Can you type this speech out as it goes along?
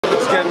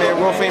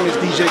famous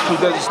DJ who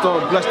does the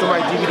storm,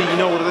 BlessDaMiCDvd, you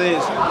know what it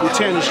is. We're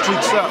tearing the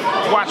streets up.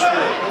 Watch for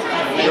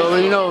it. You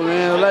already know,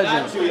 man.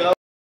 Legend.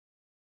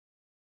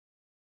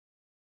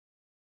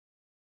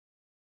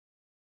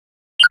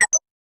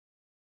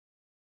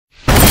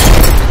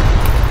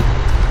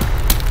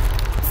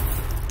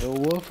 Yo,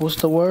 Wolf, what's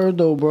the word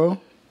though,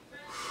 bro?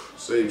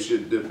 Same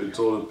shit, different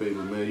toilet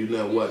paper, man. You're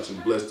not watching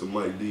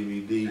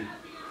BlessDaMiCDvd.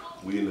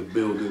 We in the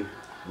building.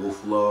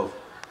 Wolf Love,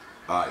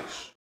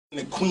 Ice.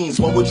 The queens,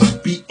 why would you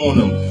beat on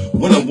them?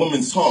 Win a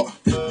woman's heart,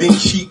 then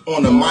cheat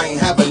on them. I ain't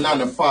have a 9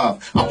 to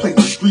 5. I play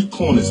the street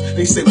corners.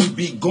 They say we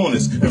be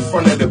goners. In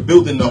front of the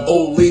building, the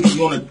old lady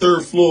on the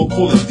 3rd floor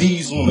calling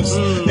D's on us.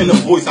 And the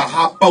boys I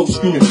hop out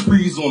screaming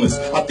freeze on us.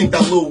 I think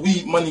that little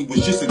weed money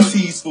was just a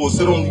tease for us.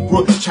 It only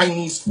brought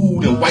Chinese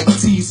food and white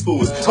teas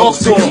for us. I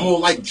was thinking more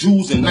like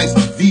Jews and nice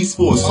V's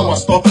for us. So I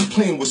started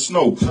playing with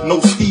snow, no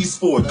skis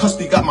for it.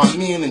 Custody got my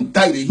man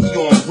indicted, he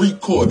on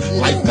record.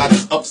 Life got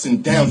its ups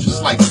and downs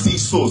just like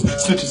seesaws.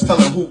 Snitches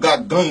telling who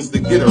got guns to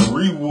get a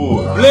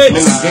reward. Blitz. And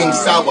the game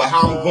sour,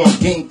 how I'm gonna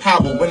gain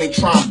power when they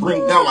try and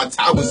bring down my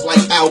towers like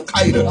Al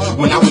Qaeda.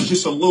 When I was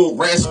just a little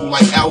rascal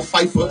like Al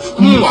Pfeiffer,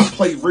 who knew I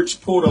play Rich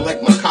Porter like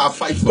Makai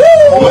Pfeiffer.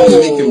 Money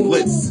making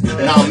Blitz,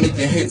 now I'm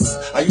making hits.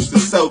 I used to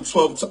sell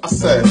 12 I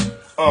said,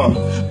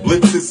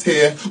 Blitz is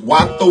here.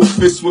 Why throw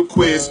fists with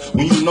quiz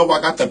when you know I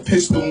got the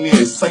pistol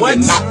near? Son, you're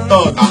not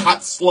thug, a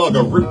hot slug,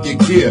 a rip your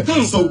gear.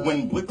 So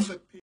when Blitz